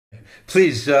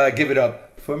Please give it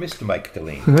up for Mr. Mike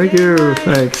Delaney. Thank you.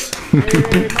 Thanks.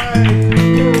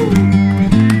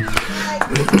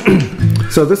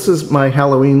 So this is my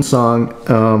Halloween song.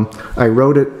 I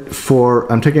wrote it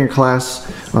for, I'm taking a class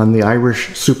on the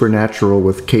Irish Supernatural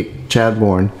with Kate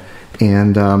Chadbourne.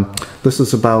 And this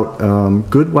is about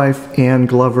Goodwife Ann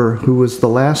Glover, who was the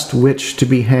last witch to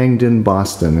be hanged in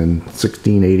Boston in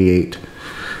 1688.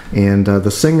 And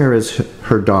the singer is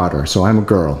her daughter, so I'm a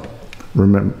girl.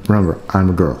 Remember, I'm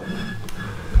a girl.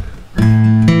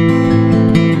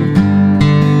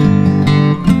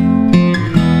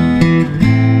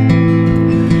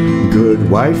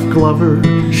 Goodwife Glover,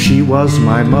 she was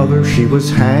my mother, she was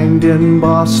hanged in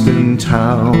Boston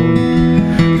town.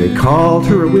 They called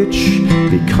her a witch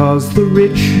because the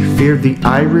rich feared the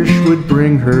Irish would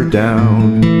bring her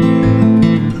down.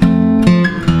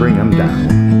 Bring 'em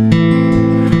down.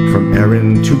 From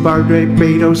Erin to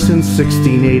Barbados in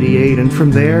 1688, and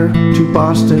from there to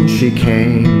Boston she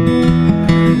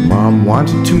came. Mom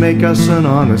wanted to make us an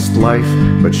honest life,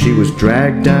 but she was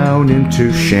dragged down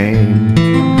into shame.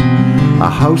 A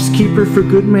housekeeper for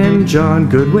Goodman John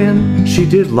Goodwin, she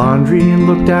did laundry and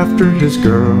looked after his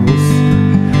girls.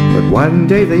 But one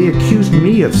day they accused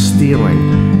me of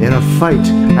stealing. In a fight,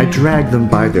 I dragged them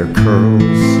by their curls.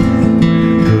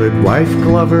 Goodwife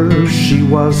Glover, she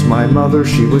was my mother,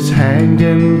 she was hanged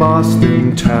in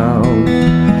Boston town.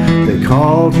 They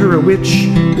called her a witch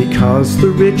because the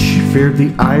rich feared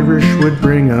the Irish would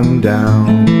bring 'em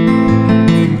down.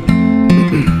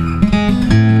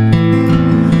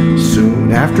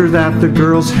 After that the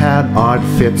girls had odd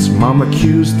fits, Mom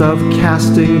accused of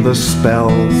casting the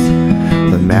spells.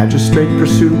 The magistrate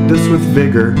pursued this with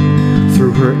vigor,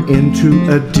 threw her into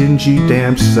a dingy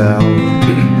damp cell.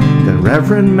 Then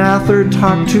Reverend Mather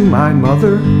talked to my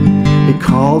mother, he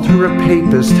called her a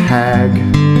papist hag.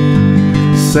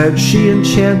 Said she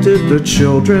enchanted the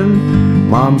children,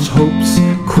 Mom's hopes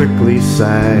quickly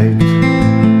sagged.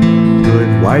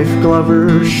 Goodwife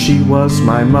Glover, she was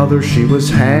my mother, she was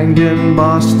hanged in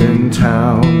Boston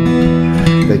town.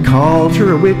 They called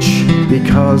her a witch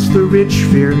because the rich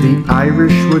feared the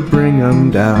Irish would bring 'em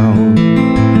down.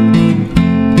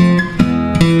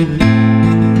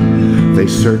 They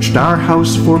searched our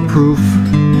house for proof,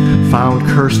 found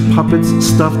cursed puppets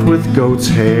stuffed with goat's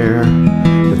hair.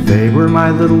 But they were my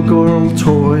little girl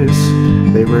toys,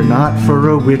 they were not for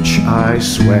a witch, I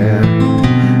swear.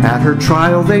 At her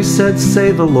trial they said,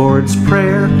 say the Lord's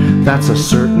Prayer, that's a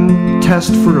certain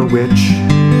test for a witch.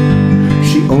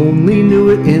 She only knew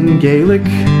it in Gaelic,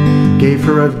 gave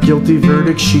her a guilty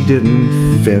verdict, she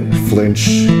didn't flinch.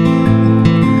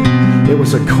 It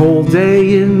was a cold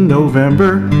day in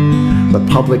November, the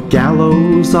public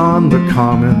gallows on the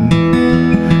common.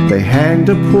 They hanged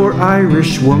a poor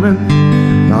Irish woman,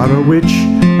 not a witch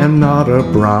and not a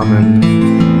Brahmin.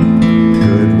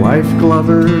 Goodwife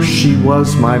Glover, she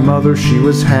was my mother, she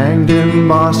was hanged in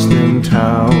Boston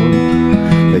town.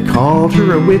 They called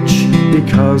her a witch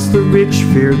because the rich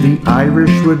feared the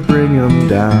Irish would bring 'em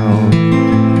down.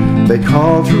 They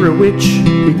called her a witch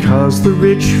because the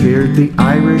rich feared the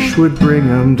Irish would bring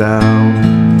 'em down.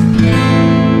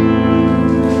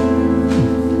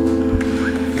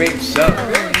 Great stuff.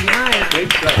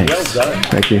 Great stuff. Well done.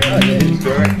 Thank you.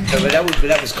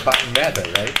 That was Cotton Mather,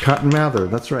 right? Cotton Mather,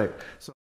 that's right.